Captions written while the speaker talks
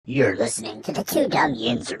You're listening to the two Dum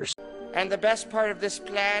Yinzers. And the best part of this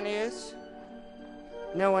plan is,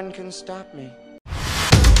 no one can stop me.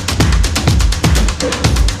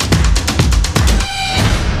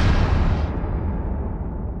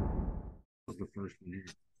 Was the first one here.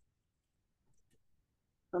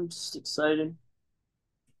 I'm just excited.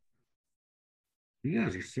 You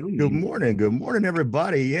guys are so Good morning,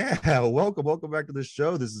 everybody. Yeah, welcome back to the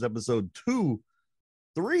show. This is episode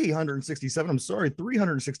 367. I'm sorry,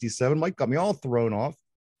 367. Mike got me all thrown off.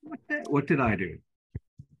 What did I do?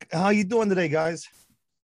 How you doing today, guys?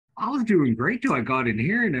 I was doing great till I got in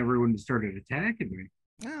here and everyone started attacking me.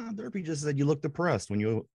 Derpy just said you look depressed when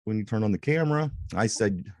you turned on the camera. I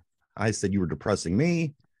said you were depressing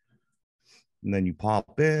me. And then you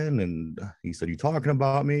pop in and he said, you talking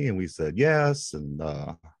about me? And we said, yes. And,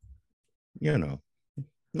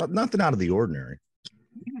 nothing out of the ordinary.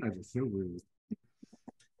 Yeah, that's so rude.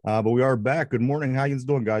 But we are back. Good morning. How you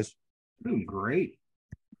doing, guys? Doing great.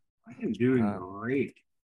 I am doing great.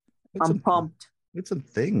 I'm pumped. We had some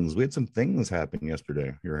things happen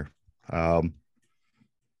yesterday here. Of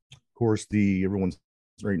course, everyone's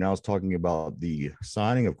right now is talking about the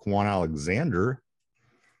signing of Quan Alexander.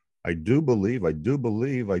 I do believe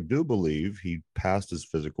he passed his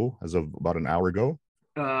physical as of about an hour ago.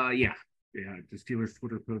 Yeah. The Steelers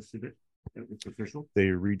Twitter posted it. It's official. They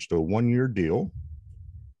reached a 1-year deal.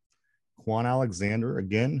 Quan Alexander,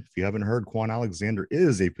 again, if you haven't heard, Quan Alexander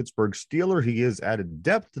is a Pittsburgh Steeler. He is added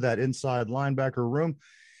depth to that inside linebacker room.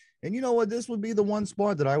 And you know what? This would be the one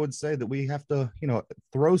spot that I would say that we have to,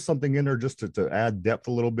 throw something in there just to add depth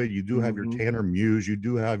a little bit. You do have your Tanner Muse. You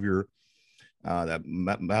do have your that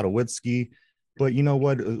Matowitzki, but you know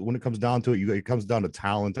what? When it comes down to it, it comes down to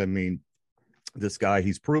talent. I mean, this guy,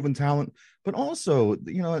 he's proven talent, but also,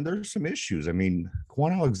 there's some issues. I mean,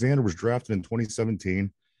 Quan Alexander was drafted in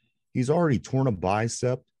 2017. He's already torn a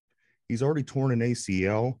bicep. He's already torn an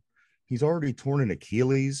ACL. He's already torn an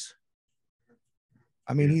Achilles.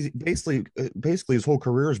 I mean, he's basically his whole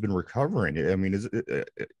career has been recovering. I mean,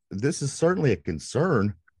 this is certainly a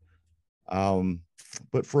concern.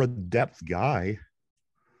 But for a depth guy,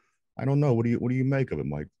 I don't know. What do you make of it,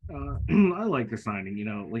 Mike? I like the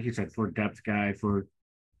signing. Like you said, for a depth guy, for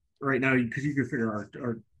right now, because you can figure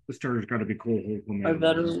the starter's got to be Cole Holcomb. Our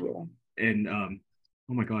veteran. And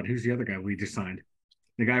oh my God, who's the other guy we just signed?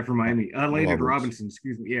 The guy from Miami, Landon Robinson.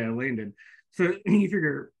 Excuse me, yeah, Landon. So you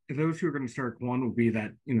figure those who are going to start Quan will be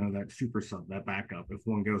that that super sub, that backup. If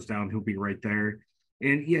one goes down, he'll be right there.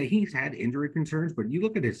 And yeah, he's had injury concerns, but you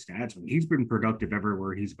look at his stats, he's been productive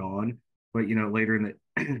everywhere he's gone. But later in the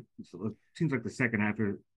it seems like the second half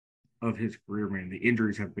of his career, man, the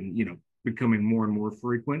injuries have been, becoming more and more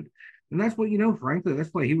frequent. And that's what, frankly, that's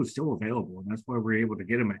why he was still available. And that's why we're able to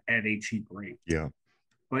get him at a cheap rate. Yeah.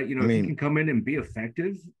 But if he can come in and be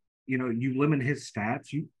effective, you limit his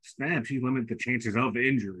snaps, you limit the chances of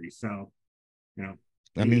injury. So,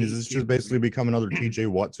 I mean, is this just basically become another TJ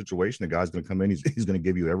Watt situation? The guy's going to come in, he's going to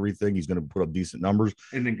give you everything, he's going to put up decent numbers,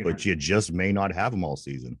 but you just may not have him all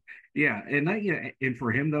season. Yeah, and and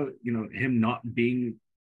for him though, him not being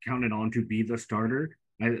counted on to be the starter,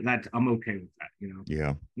 I'm okay with that.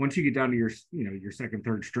 Yeah. Once you get down to your second,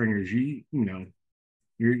 third stringers,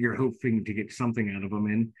 you're hoping to get something out of him.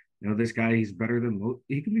 And this guy, he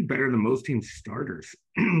can be better than most teams' starters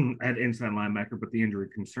at inside linebacker, but the injury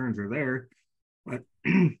concerns are there. But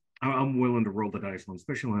I'm willing to roll the dice on,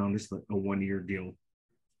 especially on this a 1-year deal.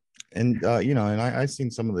 And I've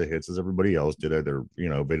seen some of the hits as everybody else did. They're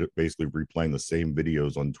basically replaying the same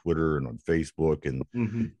videos on Twitter and on Facebook, and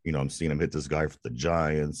I'm seeing him hit this guy for the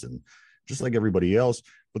Giants, and just like everybody else.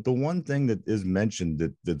 But the one thing that is mentioned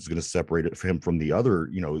that's going to separate it for him from the other,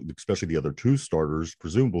 especially the other two starters,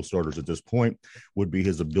 presumable starters at this point, would be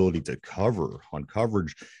his ability to cover on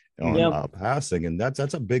coverage. On passing, and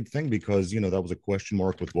that's a big thing because that was a question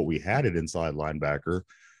mark with what we had at inside linebacker.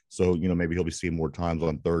 So maybe he'll be seeing more time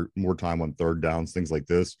on third downs, things like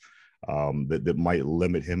this, that might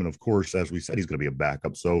limit him. And of course, as we said, he's going to be a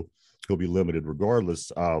backup, so he'll be limited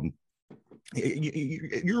regardless.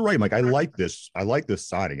 You're right, Mike. I like this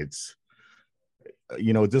signing. It's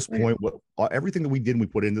at this point, everything that we did and we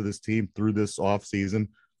put into this team through this offseason,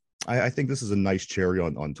 I think this is a nice cherry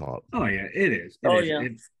on top. Oh yeah, it is. Yeah.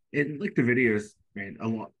 It like the videos, man. A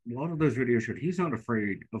lot of those videos showed he's not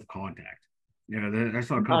afraid of contact. I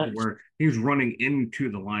saw a couple where he was running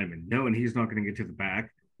into the lineman, knowing he's not going to get to the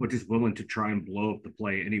back, but just willing to try and blow up the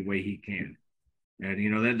play any way he can.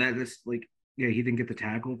 And that's like, yeah, he didn't get the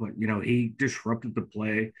tackle, but he disrupted the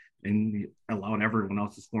play and allowing everyone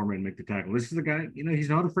else to swarm in and make the tackle. This is a guy, he's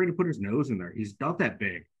not afraid to put his nose in there. He's not that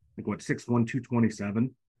big, like 6'1",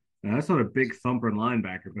 227. Now, that's not a big thumper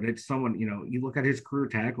linebacker, but it's someone, you look at his career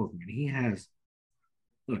tackles, man, he has,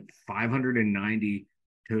 look, 590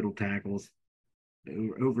 total tackles,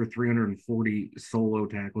 over 340 solo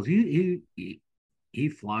tackles. He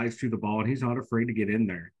flies to the ball, and he's not afraid to get in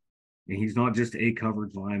there. And he's not just a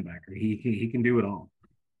coverage linebacker. He can do it all.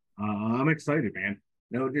 I'm excited, man.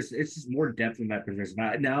 No, it's just more depth in that position.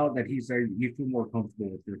 Now that he's there, you feel more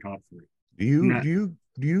comfortable with your top three. Do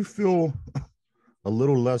you feel a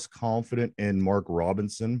little less confident in Mark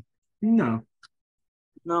Robinson? No.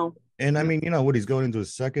 And I mean, what, he's going into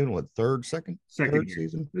his third second year.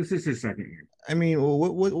 Season. This is his second year. I mean,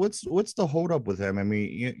 what's the holdup with him? I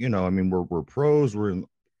mean, we're pros. We're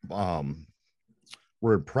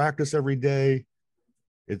in practice every day.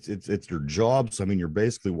 It's your job. So I mean, you're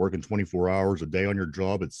basically working 24 hours a day on your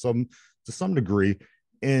job to some degree.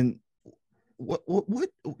 And what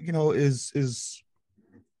is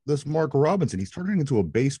this Mark Robinson? He's turning into a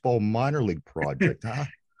baseball minor league project. How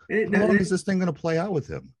long is this thing going to play out with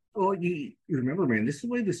him? Well, you remember, man, this is the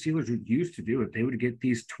way the Steelers used to do it. They would get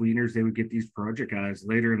these tweeners, they would get these project guys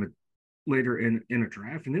later in a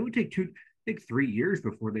draft, and they would take 3 years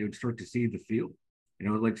before they would start to see the field.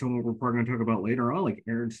 Like someone we're probably going to talk about later on, like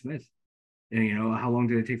Aaron Smith. And how long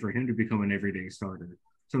did it take for him to become an everyday starter?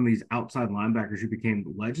 Some of these outside linebackers who became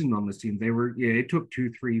legend on this team, it took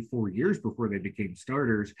 2, 3, 4 years before they became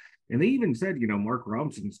starters. And they even said, Mark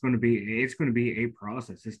Robinson, it's going to be a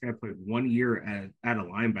process. This guy played 1 year at a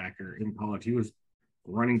linebacker in college. He was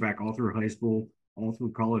running back all through high school, all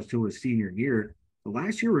through college till his senior year. The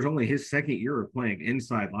last year was only his second year of playing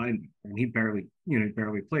inside line, and he barely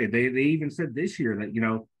played. They even said this year that,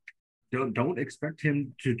 don't expect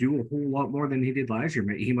him to do a whole lot more than he did last year.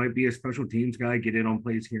 He might be a special teams guy, get in on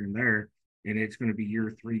plays here and there, and it's going to be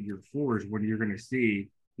year 3, year 4 is when you're going to see,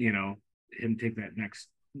 him take that next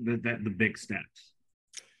the big steps.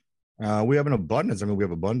 We have an abundance. I mean, we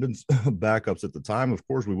have abundance backups at the time. Of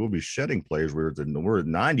course, we will be shedding players. We're at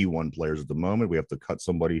 91 players at the moment. We have to cut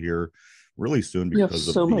somebody here really soon because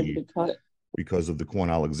of the Quan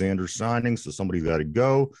Alexander signing. So somebody's got to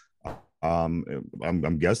go.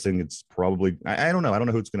 I'm guessing it's probably, I don't know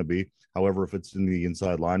who it's going to be. However, if it's in the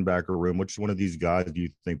inside linebacker room, which one of these guys do you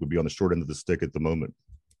think would be on the short end of the stick at the moment?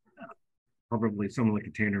 Probably someone like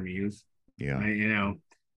a Tanner Muse. Yeah.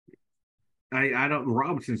 I don't.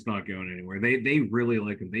 Robinson's not going anywhere. They really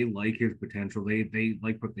like him. They like his potential. They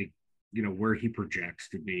like what where he projects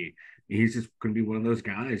to be. He's just going to be one of those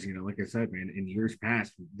guys. Like I said, man. In years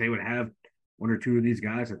past, they would have 1 or 2 of these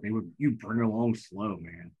guys that you bring along slow,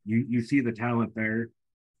 man. You see the talent there,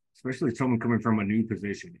 especially someone coming from a new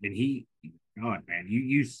position. And God, man,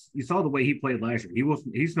 you saw the way he played last year.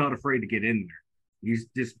 He's not afraid to get in there. He's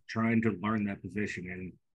just trying to learn that position.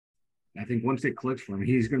 And I think once it clicks for him,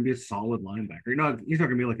 he's going to be a solid linebacker. He's not going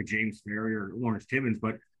to be like a James Ferry or Lawrence Timmons,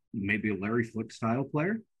 but maybe a Larry Foote style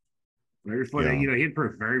player. Larry Foote, he had a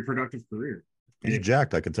very productive career. He's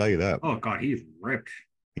jacked, I can tell you that. Oh God, he's ripped.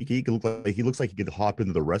 He looks like he could hop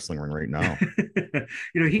into the wrestling ring right now.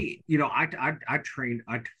 I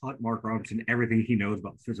taught Mark Robinson everything he knows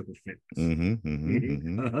about physical fitness.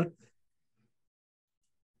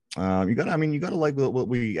 You got to like what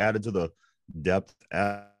we added to the depth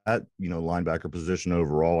at linebacker position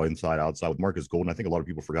overall, inside, outside, with Marcus Golden. I think a lot of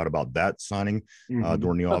people forgot about that signing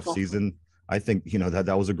during the offseason. I think,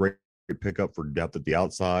 that was a great pickup for depth at the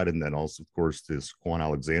outside. And then also, of course, this Quan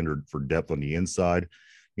Alexander for depth on the inside.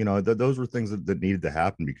 Those were things that needed to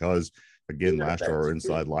happen because, again, last year our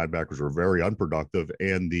inside linebackers were very unproductive.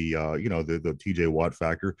 And the TJ Watt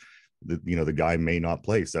factor, the guy may not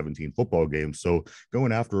play 17 football games. So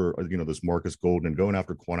going after, this Marcus Golden and going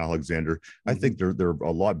after Quan Alexander, I think they're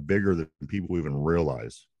a lot bigger than people even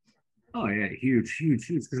realize. Oh, yeah, huge.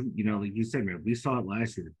 Because, like you said, man, we saw it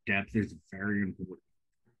last year. Depth is very important.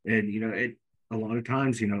 And, a lot of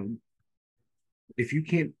times, if you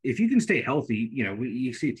can stay healthy,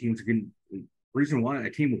 you see teams can. Reason why a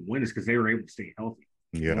team will win is because they were able to stay healthy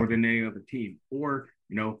more than any other team, or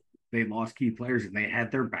they lost key players and they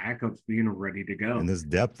had their backups being ready to go. And this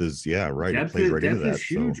depth is right. Depth is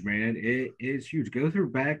huge, man. It is huge. Go through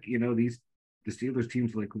back, the Steelers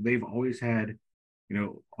teams, like they've always had,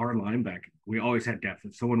 our linebacker. We always had depth.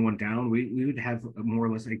 If someone went down, we would have more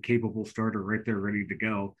or less a capable starter right there ready to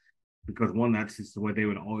go. Because one, that's just the way they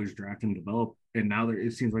would always draft and develop. And now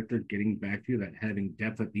it seems like they're getting back to that, having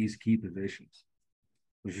depth at these key positions,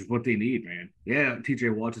 which is what they need, man. Yeah,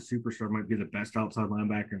 TJ Watt's a superstar, might be the best outside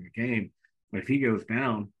linebacker in the game. But if he goes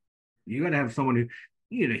down, you got to have someone who,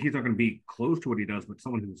 he's not going to be close to what he does, but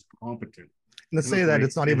someone who's competent. to say that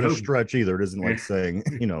it's not even a stretch either. It isn't like Yeah. saying,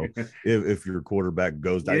 if your quarterback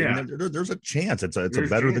goes down, Yeah. there's a chance. It's a There's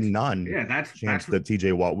better chance. than none Yeah, chance that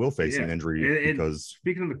TJ Watt will face yeah. an injury. And because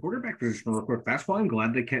speaking of the quarterback position real quick, that's why I'm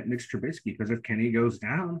glad they kept Mitch Trubisky, because if Kenny goes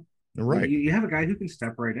down, right, you have a guy who can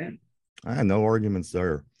step right in. I have no arguments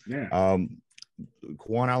there. Yeah.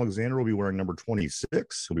 Quan Alexander will be wearing number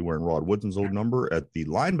 26. He'll be wearing Rod Woodson's old number at the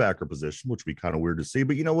linebacker position, which would be kind of weird to see.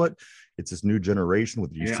 But you know what? It's this new generation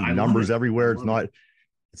with you see numbers everywhere. It's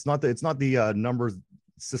not the numbers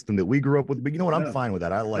system that we grew up with. But you know what? I'm fine with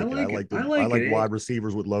that. I like it. I like wide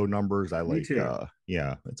receivers with low numbers. I like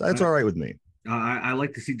it's all right with me. I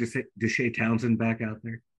like to see Deshae Townsend back out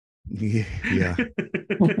there. Yeah.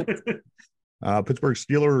 Pittsburgh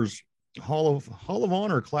Steelers Hall of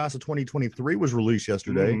Honor class of 2023 was released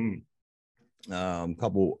yesterday. Mm-hmm.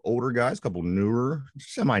 Couple older guys, couple newer,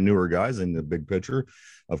 semi-newer guys in the big picture.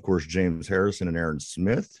 Of course, James Harrison and Aaron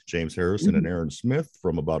Smith. James Harrison and Aaron Smith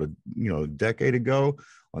from about a decade ago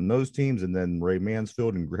on those teams, and then Ray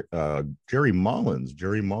Mansfield and Jerry Mullins.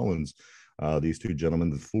 These two gentlemen,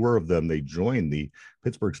 the four of them, they joined the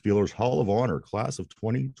Pittsburgh Steelers Hall of Honor class of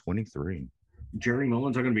 2023. Jerry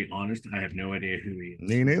Mullins, I'm going to be honest, I have no idea who he is.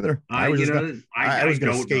 Me neither. I was going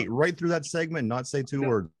to skate right through that segment and not say two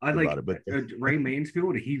words about it. But Ray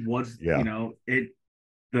Mansfield, he was, he was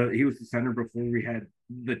the center before we had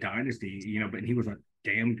the dynasty, but he was a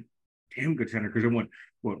damn good center, because it went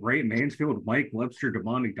Ray Mansfield, Mike Webster,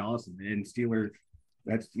 Devontae Dawson, and Steelers.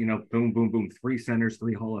 That's boom, boom, boom. 3 centers,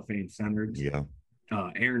 3 Hall of Fame centers. Yeah.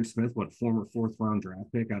 Aaron Smith, former 4th round draft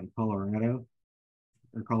pick out of Colorado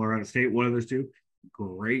or Colorado State, one of those two.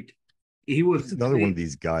 Great. He was another one of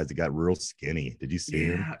these guys that got real skinny. Did you see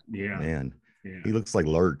him? Yeah. Man, he looks like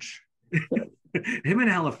Lurch. Him and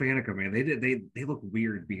Halifanica, man, they look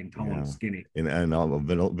weird being tall and skinny. And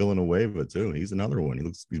Villanueva too. He's another one.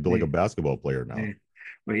 He's built like a basketball player now. Yeah.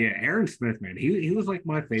 But yeah, Aaron Smith, man, he was like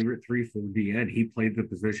my favorite 3-4 DN. He played the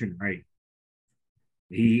position right.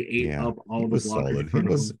 He ate up all the blockers in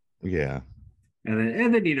front of him. Yeah.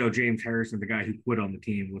 And then James Harrison, the guy who quit on the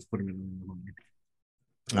team, was put him in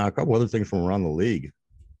the a couple other things from around the league.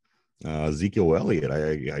 Ezekiel Elliott,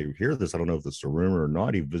 I hear this. I don't know if it's a rumor or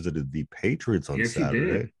not. He visited the Patriots on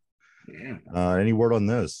Saturday. He did. Yeah. Any word on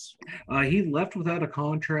this? He left without a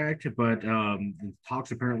contract, but the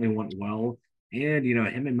talks apparently went well. And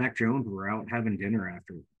him and Mac Jones were out having dinner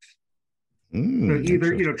afterwards. So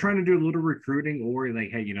either trying to do a little recruiting, or like,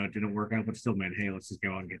 hey, it didn't work out, but still, man, hey, let's just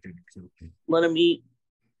go out and get dinner. So let him eat.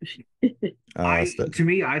 To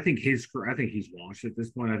me, I think he's washed at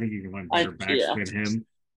this point. I think you can find better backs than him.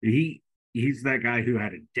 He's that guy who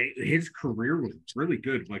had his career was really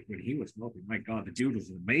good. Like when he was healthy, my God, the dude was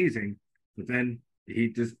amazing. But then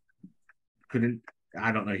he just couldn't.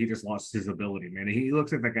 I don't know. He just lost his ability, man. He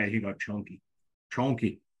looks like that guy who got chunky.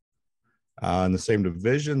 In the same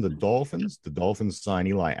division, the Dolphins signed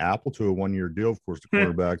Eli Apple to a 1-year deal. Of course, the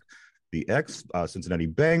quarterback, the ex-Cincinnati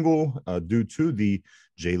Bengal, due to the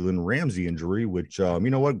Jalen Ramsey injury, which,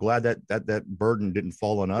 glad that burden didn't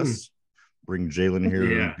fall on us. Bring Jalen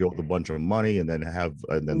here and build a bunch of money and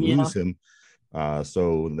then lose him.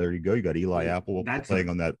 So there you go. You got Eli Apple playing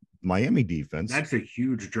on that Miami defense. That's a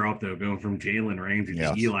huge drop, though, going from Jalen Ramsey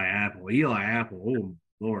to Eli Apple. Eli Apple, oh,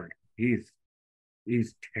 Lord, he's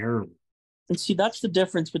terrible. And see, that's the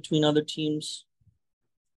difference between other teams.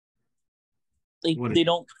 They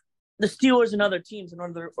don't. The Steelers and other teams and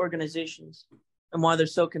other organizations, and why they're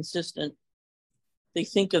so consistent. They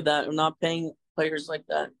think of that and not paying players like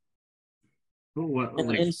that.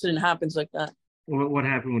 An incident happens like that. What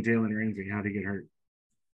happened with Jalen Ramsey? How did he get hurt?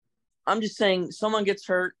 I'm just saying, someone gets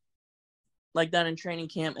hurt like that in training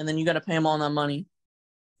camp, and then you got to pay them all that money.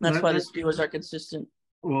 That's why the Steelers are consistent.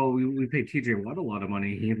 Well, we paid TJ Watt a lot of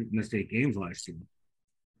money. He missed 8 games last year.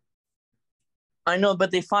 I know,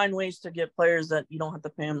 but they find ways to get players that you don't have to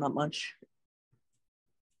pay them that much.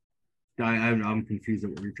 I'm confused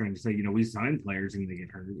at what you're trying to say. We sign players and they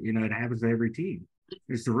get hurt. It happens to every team.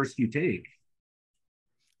 It's the risk you take.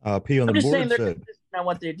 P on the board saying they're said consistent at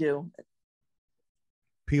what they do.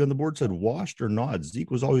 P on the board said washed or not. Zeke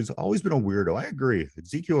was always been a weirdo. I agree.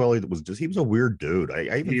 Ezekiel Elliott he was a weird dude.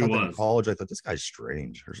 I even thought that in college. I thought this guy's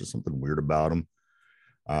strange. There's just something weird about him.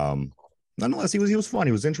 Nonetheless, he was fun.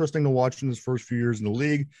 He was interesting to watch in his first few years in the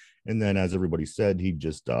league. And then, as everybody said, he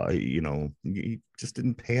just he just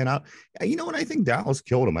didn't pan out. And I think Dallas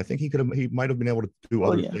killed him. I think he might have been able to do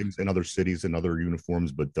other things in other cities and other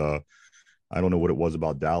uniforms, but I don't know what it was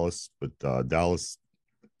about Dallas. But Dallas,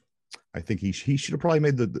 I think he should have probably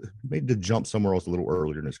made the jump somewhere else a little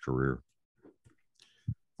earlier in his career.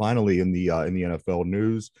 Finally, in the NFL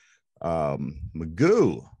news,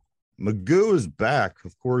 Magoo is back,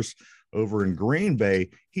 of course, over in Green Bay.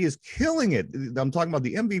 He is killing it. I'm talking about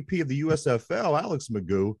the MVP of the USFL, Alex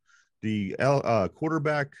Magoo, the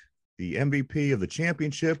quarterback, the MVP of the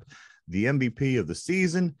championship, the MVP of the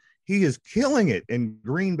season. He is killing it in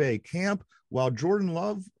Green Bay camp, while Jordan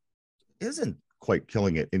Love isn't quite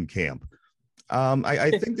killing it in camp.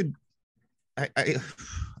 I think that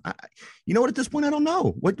you know what, at this point, I don't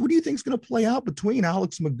know. What do you think is going to play out between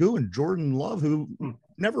Alex Magoo and Jordan Love, who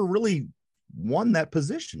never really won that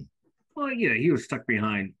position? Well, yeah, he was stuck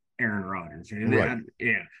behind Aaron Rodgers. Right.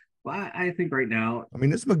 Yeah. Well, I think right now, I mean,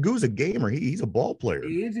 this Magoo's a gamer. He's a ball player.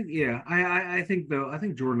 He is, yeah. I think, though, I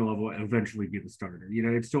think Jordan Love will eventually be the starter. You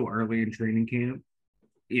know, it's still early in training camp.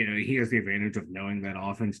 You know, he has the advantage of knowing that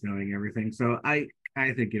offense, knowing everything. So I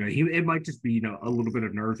think, you know, it might just be, you know, a little bit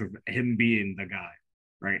of nerves of him being the guy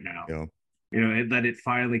right now. Yeah. You know, that it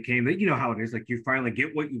finally came. That, you know how it is. Like, you finally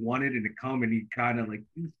get what you wanted and it come, and you kind of like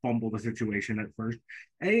you fumble the situation at first.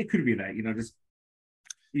 And it could be that, you know, just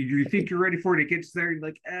you think you're ready for it. It gets there. You're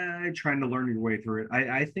like, trying to learn your way through it.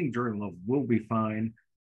 I think Jordan Love will be fine.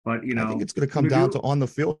 But, you know, I think it's going to come down to on the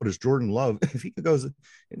field is Jordan Love. If he goes,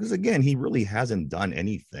 because again, he really hasn't done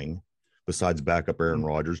anything besides backup Aaron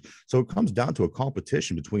Rodgers. So it comes down to a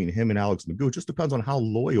competition between him and Alex Magoo. It just depends on how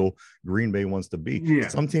loyal Green Bay wants to be. Yeah.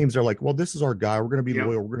 Some teams are like, well, this is our guy. We're going to be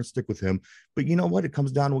loyal. We're going to stick with him. But you know what? It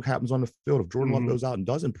comes down to what happens on the field. If Jordan Love goes out and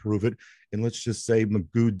doesn't prove it, and let's just say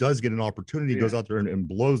Magoo does get an opportunity, goes out there and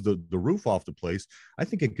blows the roof off the place, I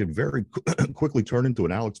think it could very quickly turn into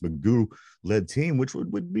an Alex Magoo-led team, which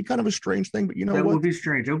would be kind of a strange thing. But you know what? That would be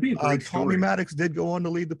strange. It'll be a great Tommy story. Maddox did go on to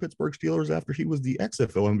lead the Pittsburgh Steelers after he was the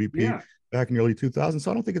XFL MVP back in the early 2000s.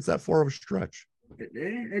 So I don't think it's that far of a stretch.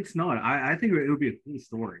 It's not. I think it would be a cool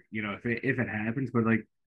story, you know, if it happens. But like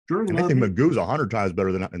Jordan Love, I think Magoo's 100 times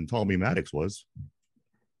better than Tommy Maddox was.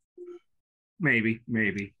 Maybe.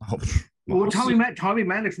 Oh, Well, Tommy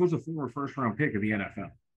Maddox was a former first-round pick of the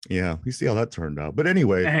NFL. Yeah, we see how that turned out. But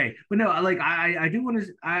anyway, hey, but no, like I do want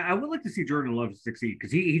to. I would like to see Jordan Love succeed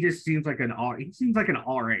because he just seems like an all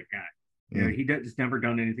right guy. You know, he's never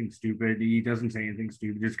done anything stupid. He doesn't say anything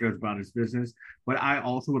stupid. Just goes about his business. But I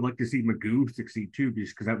also would like to see Magoo succeed too,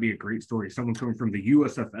 because that'd be a great story. Someone coming from the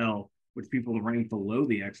USFL, which people rank below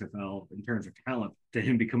the XFL in terms of talent, to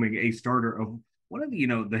him becoming a starter of one of the, you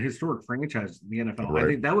know, the historic franchises in the NFL. Right. I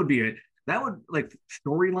think that would be it. That would, like,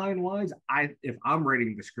 storyline wise, if I'm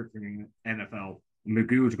writing the script for the NFL,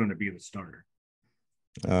 Magoo is going to be the starter.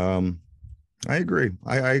 I agree.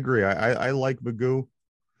 I agree. I like Magoo.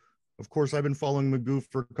 Of course, I've been following Magoo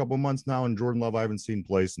for a couple of months now, and Jordan Love I haven't seen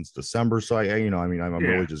play since December. So I'm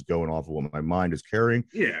really just going off of what my mind is carrying.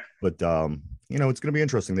 Yeah. But you know, it's going to be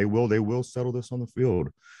interesting. They will settle this on the field.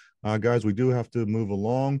 Guys, we do have to move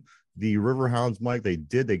along. The Riverhounds, Mike, they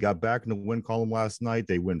got back in the win column last night.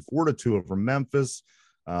 They win 4-2 over Memphis.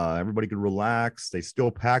 Everybody could relax. They still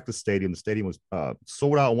packed the stadium. The stadium was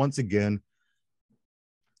sold out once again.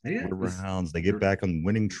 Yeah, Riverhounds, they get back on the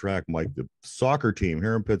winning track, Mike. The soccer team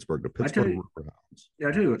here in Pittsburgh, the Pittsburgh Riverhounds. Yeah,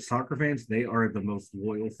 I tell you what, soccer fans, they are the most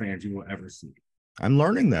loyal fans you will ever see. I'm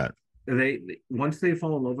learning that. They once they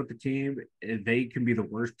fall in love with the team, they can be the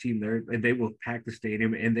worst team there, and they will pack the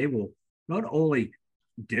stadium, and they will not only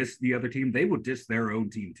diss the other team, they will diss their own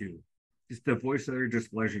team too. Just the voice of their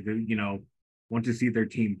displeasure to, you know, want to see their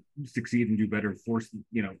team succeed and do better, force,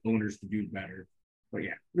 you know, owners to do better. But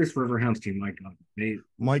yeah, this Riverhounds team, my God,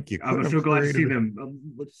 Mike, I'm so glad to see them.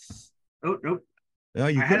 Nope. No,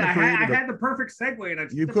 I had the perfect segue. And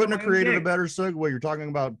you couldn't have created a better segue. You're talking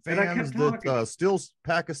about fans that still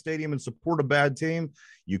pack a stadium and support a bad team.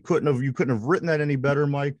 You couldn't have written that any better,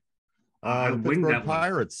 Mike. The Pittsburgh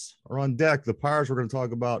Pirates are on deck. The Pirates we're going to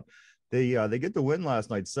talk about. They get the win last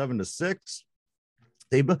night, 7-6.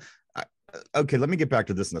 Okay, let me get back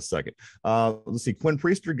to this in a second. Let's see. Quinn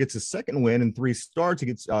Priester gets his second win in 3 starts. He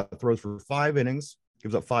gets throws for 5 innings,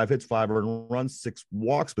 gives up 5 hits, 5 earned runs, 6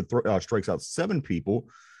 walks, but strikes out 7 people.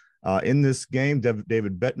 In this game,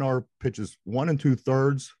 David Bednar pitches 1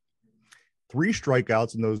 2/3, 3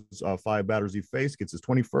 strikeouts in those 5 batters he faced, gets his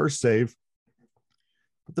 21st save.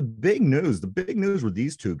 But the big news were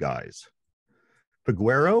these 2 guys.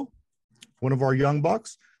 Peguero, one of our young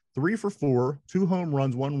bucks, 3 for 4, 2 home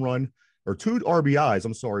runs, 1 run, or 2 RBIs,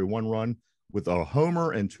 1 run with a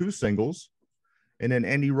homer and 2 singles. And then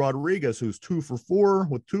Andy Rodriguez, who's 2 for 4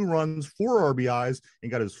 with 2 runs, 4 RBIs,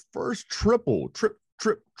 and got his first triple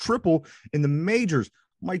in the majors.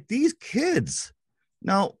 Mike, these kids,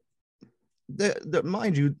 now,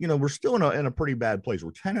 mind you, we're still in a pretty bad place.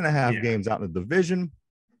 We're 10.5 games out in the division.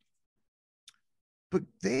 But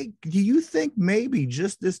do you think maybe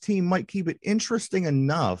just this team might keep it interesting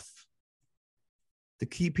enough to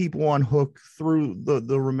keep people on hook through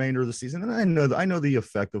the remainder of the season. And I know the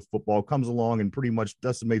effect of football comes along and pretty much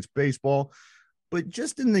decimates baseball, but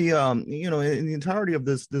just in the in the entirety of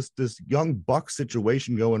this young buck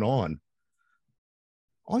situation going on,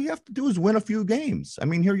 all you have to do is win a few games. I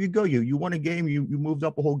mean, here you go. You won a game, you moved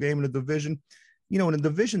up a whole game in a division. In a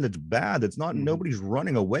division that's bad, that's not nobody's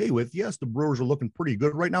running away with. Yes, the Brewers are looking pretty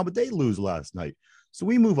good right now, but they lose last night. So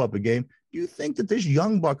we move up a game. Do you think that this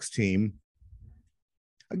young Bucks team,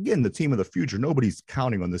 again, the team of the future, nobody's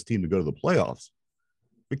counting on this team to go to the playoffs,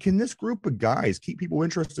 but can this group of guys keep people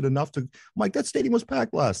interested enough to, Mike, that stadium was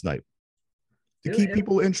packed last night, to keep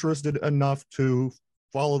people interested enough to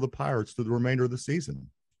follow the Pirates through the remainder of the season?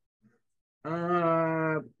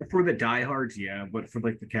 For the diehards, yeah, but for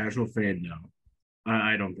like the casual fan, no.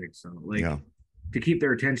 I don't think so. Like, to keep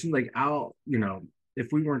their attention, like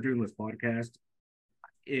if we weren't doing this podcast,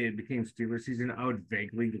 it became Steelers season, I would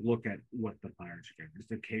vaguely look at what the Pirates are doing.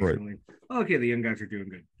 Just occasionally, okay, the young guys are doing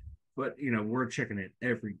good. But, we're checking it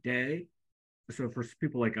every day. So for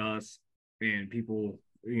people like us and people,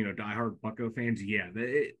 diehard Bucko fans, yeah,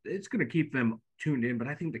 it's going to keep them tuned in. But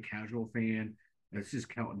I think the casual fan that's just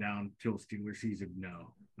counting down till Steelers season,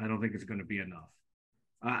 no, I don't think it's going to be enough.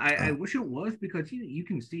 I wish it was, because you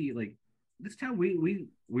can see, like, this time we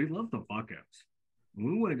love the Buccos.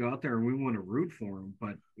 We want to go out there and we want to root for them,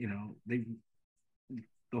 but the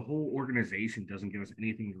whole organization doesn't give us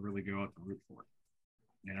anything to really go out to root for.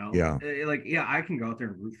 I can go out there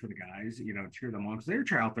and root for the guys, cheer them on, because they're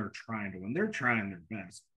out there trying to win. They're trying their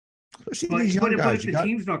best. But if the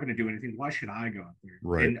team's not going to do anything, why should I go out there?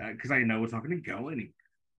 Right. Because I know it's not going to go anywhere.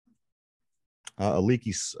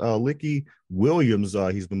 Leaky Williams,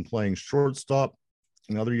 he's been playing shortstop.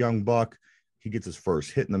 Another young buck. He gets his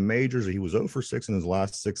first hit in the majors. He was 0 for 6 in his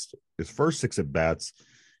first 6 at bats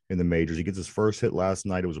in the majors. He gets his first hit last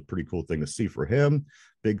night. It was a pretty cool thing to see for him.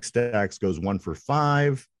 Big Stacks goes 1 for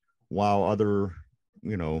 5, while other,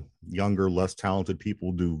 younger, less talented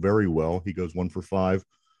people do very well. He goes 1 for 5.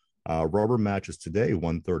 Rubber matches today,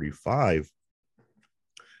 135.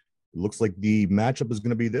 It looks like the matchup is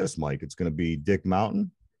going to be this, Mike. It's going to be Dick Mountain,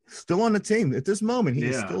 still on the team at this moment. He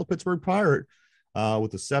is still a Pittsburgh Pirate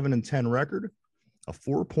with a 7-10 record, a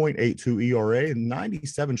 4.82 ERA, and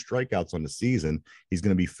 97 strikeouts on the season. He's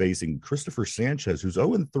going to be facing Christopher Sanchez, who's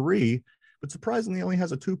 0-3, but surprisingly only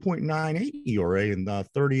has a 2.98 ERA and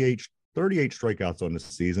 38 strikeouts on the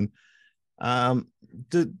season.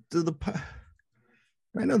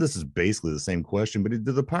 I know this is basically the same question, but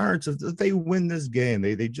do the Pirates, if they win this game,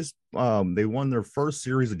 they won their first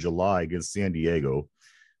series of July against San Diego.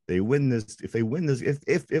 If they win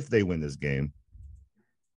this game,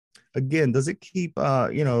 again, does it keep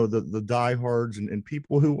the diehards and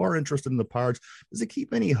people who are interested in the Pirates, does it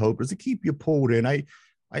keep any hope? Does it keep you pulled in? I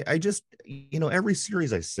just, every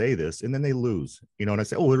series I say this and then they lose, and I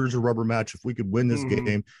say, oh, there's a rubber match. If we could win this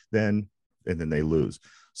game, then they lose.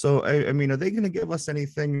 So, I mean, are they going to give us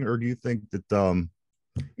anything, or do you think that,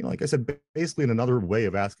 like I said, basically in another way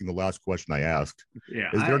of asking the last question I asked,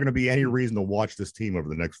 is there going to be any reason to watch this team over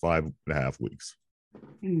the next 5.5 weeks?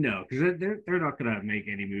 No, because they're not going to make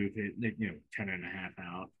any move at 10.5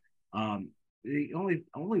 out. The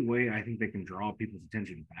only way I think they can draw people's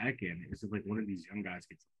attention back in is if, like, one of these young guys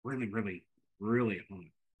gets really, really, really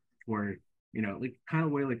hungry, where like kind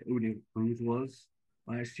of way like O'Neill Cruz was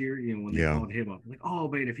last year, when they called him up, like, oh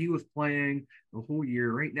man, if he was playing the whole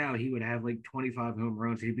year right now, he would have like 25 home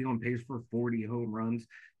runs. He'd be on pace for 40 home runs,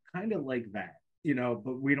 kind of like that,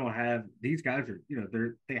 but we don't have, these guys are,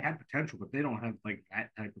 they have potential, but they don't have like that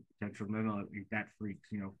type of potential. They're not like that freaks,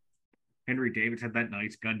 Henry Davis had that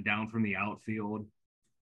nice gun down from the outfield,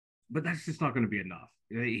 but that's just not going to be enough.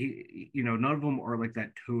 None of them are like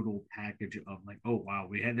that total package of like, oh wow,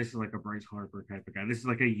 this is like a Bryce Harper type of guy. This is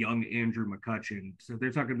like a young Andrew McCutchen. So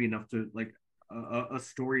there's not going to be enough to like a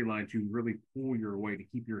storyline to really pull your way to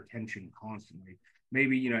keep your attention constantly.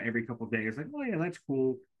 Maybe every couple of days, like, oh yeah, that's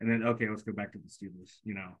cool, and then okay, let's go back to the Steelers.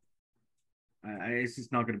 It's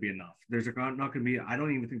just not going to be enough. There's not going to be. I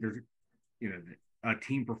don't even think there's a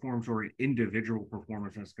team performance or an individual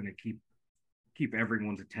performance that's going to keep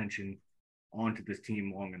everyone's attention onto this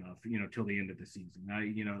team long enough, till the end of the season.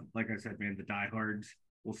 Like I said, man, the diehards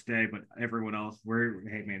will stay, but everyone else,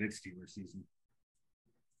 hey man, it's Steelers season.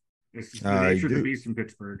 It's just the nature of the beast in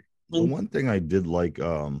Pittsburgh. The one thing I did like,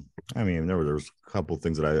 I mean, there was a couple of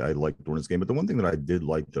things that I liked during this game, but the one thing that I did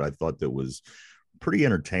like that I thought that was pretty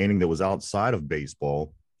entertaining that was outside of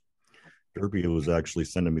baseball, Derby was actually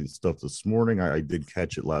sending me the stuff this morning. I did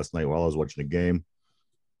catch it last night while I was watching the game.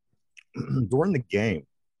 During the game,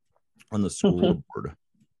 on the scoreboard,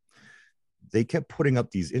 they kept putting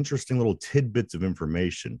up these interesting little tidbits of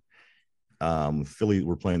information. Philly,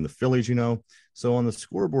 we're playing the Phillies, So on the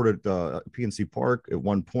scoreboard at PNC Park, at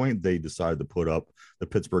one point, they decided to put up the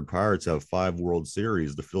Pittsburgh Pirates have 5 World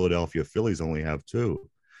Series. The Philadelphia Phillies only have 2.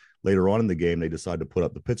 Later on in the game, they decided to put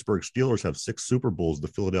up the Pittsburgh Steelers have 6 Super Bowls. The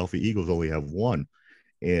Philadelphia Eagles only have 1.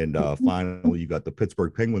 And finally, you got the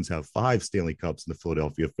Pittsburgh Penguins have 5 Stanley Cups, and the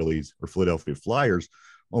Philadelphia Phillies or Philadelphia Flyers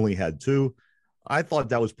only had 2. I thought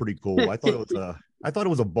that was pretty cool. I thought it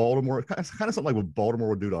was a Baltimore, kind of something like what Baltimore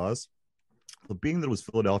would do to us. But being that it was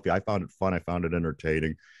Philadelphia, I found it fun. I found it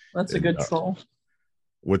entertaining. That's a good troll.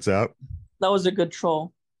 What's that? That was a good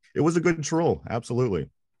troll. It was a good troll. Absolutely.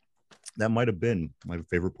 That might have been my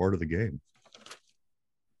favorite part of the game.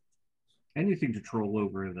 Anything to troll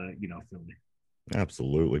over the, Philly.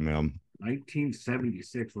 Absolutely, man.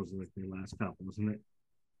 1976 was like their last cup, wasn't it?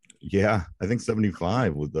 Yeah, I think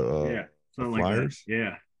 75 with the Flyers. Like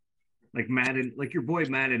yeah. Like Madden, like your boy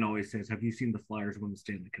Madden always says, have you seen the Flyers win the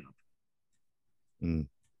Stanley Cup? I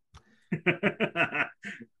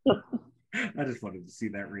just wanted to see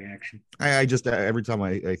that reaction. I just every time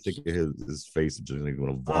I think of his face, it's just like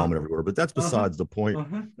going to vomit everywhere. But that's besides the point.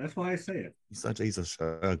 That's why I say it. He's okay.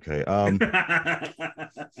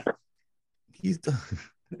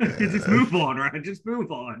 Just move on, right? Just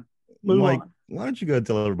move on. Mike, why don't you go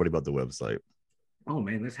tell everybody about the website? Oh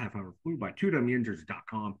man, this half hour flew by.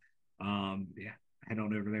 2dumyinzers.com. Yeah, head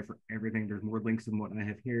on over there for everything. There's more links than what I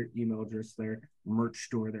have here. Email address there, merch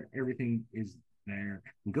store there. Everything is there.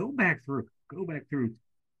 Go back through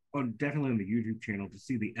definitely on the YouTube channel to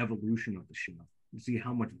see the evolution of the show, to see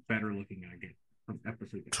how much better looking I get from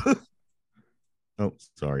episode to episode. Oh,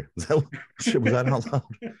 sorry. Was that out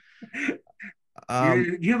loud?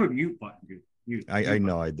 You have a mute button, dude. I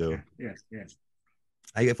know I do. Yeah.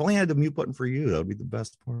 If only I had the mute button for you, that would be the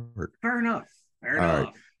best part. Fair enough. All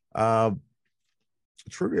right.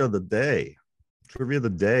 Trivia of the day. Trivia of the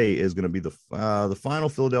day is going to be the final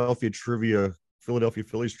Philadelphia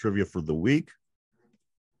Phillies trivia for the week.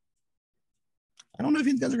 I don't know if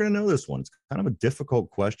you guys are going to know this one. It's kind of a difficult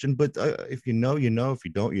question, but if you know, you know. If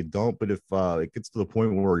you don't, you don't. But if it gets to the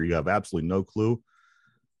point where you have absolutely no clue,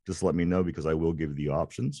 just let me know because I will give you the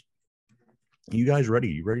options. You guys ready?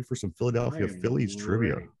 You ready for some Philadelphia Phillies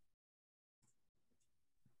trivia?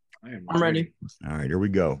 I'm ready. All right, here we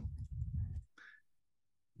go.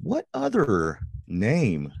 What other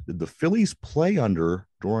name did the Phillies play under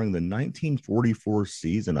during the 1944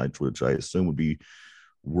 season, which I assume would be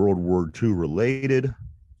World War II related?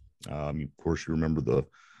 Of course, you remember the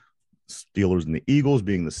Steelers and the Eagles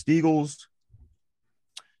being the Steagles.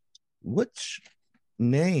 Which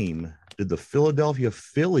name did the Philadelphia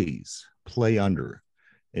Phillies play under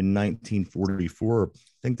in 1944?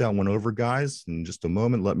 Think that one over, guys. In just a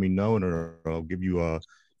moment, let me know, and I'll give you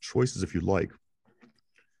choices if you'd like.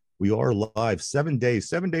 We are live 7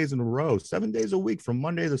 days in a row, 7 days a week from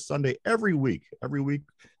Monday to Sunday, every week,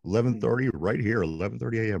 11:30 right here,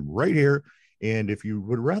 11:30 a.m. right here. And if you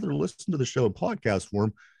would rather listen to the show in podcast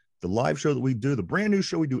form, the live show that we do, the brand new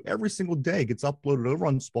show we do every single day gets uploaded over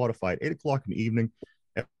on Spotify at 8 o'clock in the evening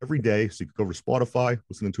every day. So you can go over to Spotify,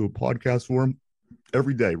 listen to a podcast form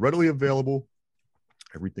every day, readily available,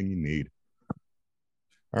 everything you need.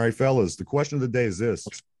 All right, fellas, the question of the day is this.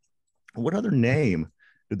 What other name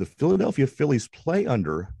did the Philadelphia Phillies play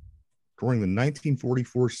under during the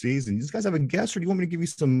 1944 season? You guys have a guess, or do you want me to give you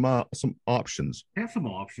some options? I have some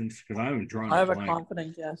options because I haven't drawn. I have a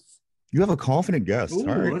confident guess. You have a confident guess. Ooh,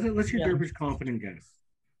 all right. Let's hear Derpy's confident guess.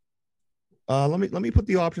 Let me put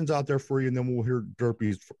the options out there for you, and then we'll hear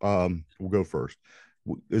Derpy's. We'll go first.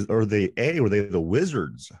 Are they A? Are they the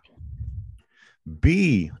Wizards?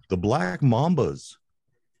 B, the Black Mambas?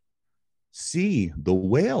 C, the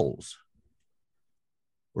Whales?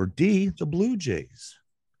 Or D, the Blue Jays?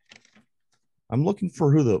 I'm looking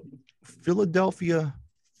for who the Philadelphia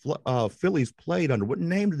Phillies played under. What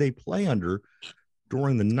name did they play under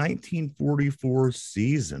during the 1944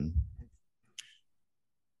 season?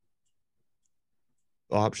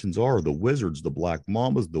 Options are the Wizards, the Black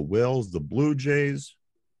Mambas, the Whales, the Blue Jays.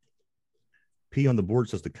 P on the board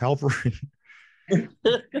says the Cavalry.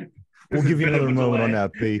 We'll give you another moment on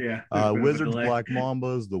that, P. Yeah, Wizards, Black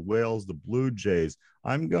Mambas, the Whales, the Blue Jays.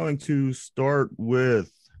 I'm going to start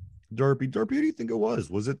with Derpy. Derpy, who do you think it was?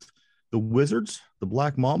 Was it the Wizards, the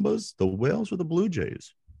Black Mambas, the Whales, or the Blue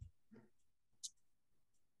Jays?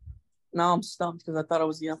 Now I'm stumped because I thought it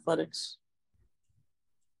was the Athletics.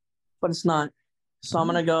 But it's not. So I'm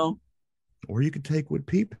going to go. Or you could take what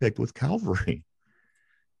P picked with Calvary.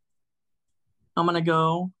 I'm going to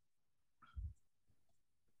go.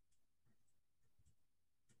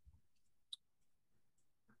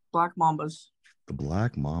 Black Mambas. The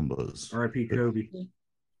Black Mambas. R.I.P. Kobe.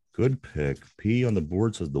 Good pick. P on the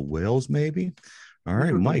board says the Whales, maybe. All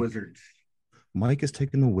right, Mike. Wizards. Mike is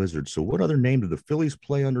taking the Wizards. So what other name did the Phillies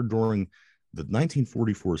play under during the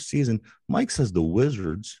 1944 season? Mike says the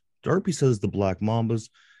Wizards. Darby says the Black Mambas.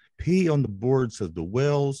 P on the board says the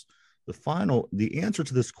Whales. The answer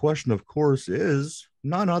to this question, of course, is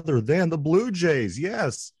none other than the Blue Jays.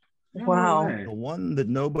 Yes. Wow. The one that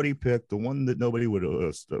nobody picked, the one that nobody would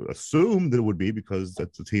assume that it would be because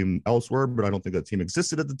that's a team elsewhere, but I don't think that team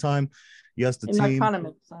existed at the time. Yes, the team that kind of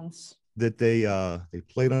makes sense. That they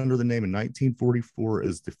played under the name in 1944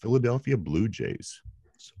 is the Philadelphia Blue Jays.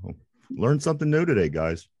 So learn something new today,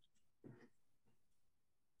 guys.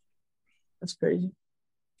 That's crazy.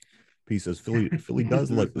 P says Philly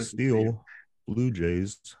does like the steel Blue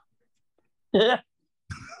Jays. Yeah.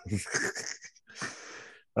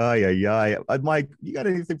 Yeah. Mike, you got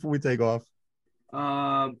anything before we take off?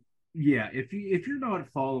 Yeah. If you're not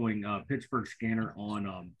following Pittsburgh Scanner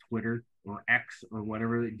on Twitter or X or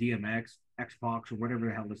whatever, DMX, Xbox or whatever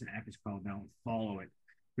the hell this app is called now, follow it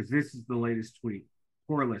because this is the latest tweet.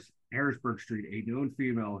 Corliss, Harrisburg Street, a known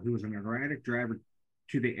female who was an erratic driver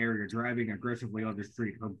to the area driving aggressively on the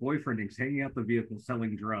street. Her boyfriend is hanging out the vehicle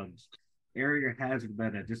selling drugs. Area hazard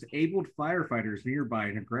meta. Disabled firefighters nearby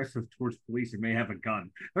and aggressive towards police and may have a gun.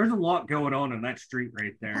 There's a lot going on that street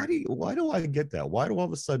right there. Why do I get that? Why do all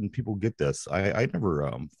of a sudden people get this? I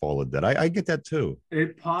never followed that. I get that too.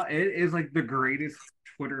 It is like the greatest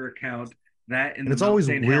Twitter account. That and it's always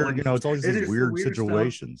weird, it's always these weird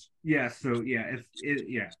situations. Stuff. Yeah, so even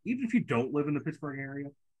if you don't live in the Pittsburgh area,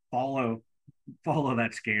 follow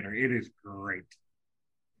that scanner. It is great.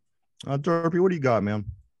 Darby, what do you got, man?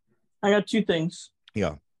 I got two things.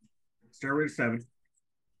 Yeah. Stairway to 7.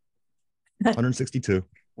 162.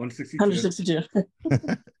 162.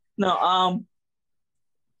 No,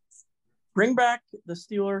 bring back the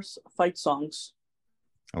Steelers fight songs.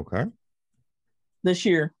 Okay. This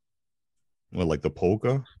year. Well, like the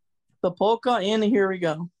polka? The polka and the Here We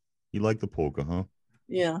Go. You like the polka, huh?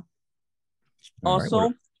 Yeah. All also,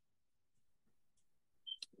 right,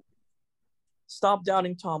 stop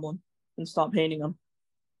doubting Tomlin and stop hating him.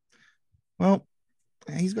 Well,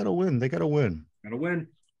 he's got to win. They got to win. Got to win.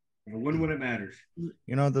 Got to win when it matters.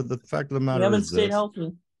 The fact of the matter haven't is stayed this.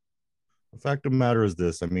 healthy. The fact of the matter is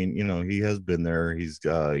this. I mean, he has been there. He's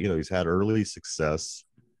he's had early success.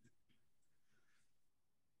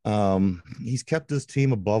 He's kept his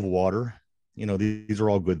team above water. These are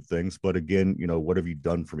all good things, but again, what have you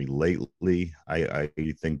done for me lately? I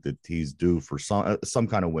think that he's due for some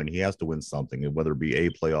kind of win. He has to win something, whether it be a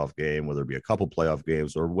playoff game, whether it be a couple playoff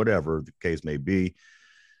games, or whatever the case may be.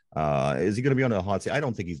 Is he going to be on a hot seat? I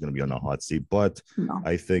don't think he's going to be on a hot seat, but no.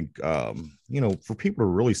 I think, for people to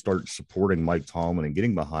really start supporting Mike Tomlin and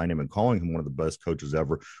getting behind him and calling him one of the best coaches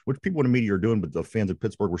ever, which people in the media are doing, but the fans of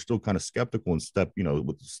Pittsburgh were still kind of skeptical and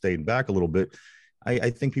with staying back a little bit.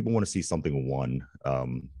 I think people want to see something won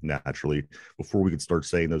naturally before we could start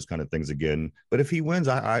saying those kind of things again. But if he wins,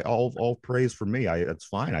 all praise for me. That's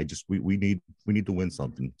fine. We need to win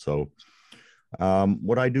something. So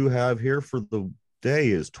what I do have here for the day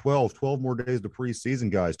is 12 more days to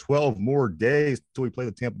preseason, guys. 12 more days till we play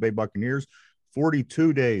the Tampa Bay Buccaneers.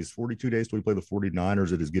 42 days till we play the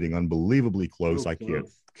 49ers. It is getting unbelievably close. I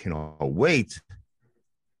cannot wait.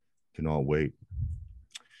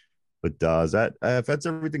 But if that's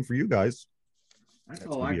everything for you guys, that's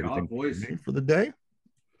all I got, boys, for the day.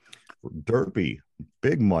 For Derpy,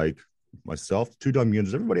 Big Mike, myself, two Dum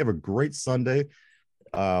Yinzers. Everybody have a great Sunday,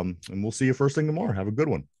 and we'll see you first thing tomorrow. Have a good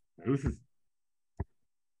one. Oh,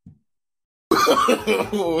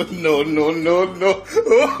 no.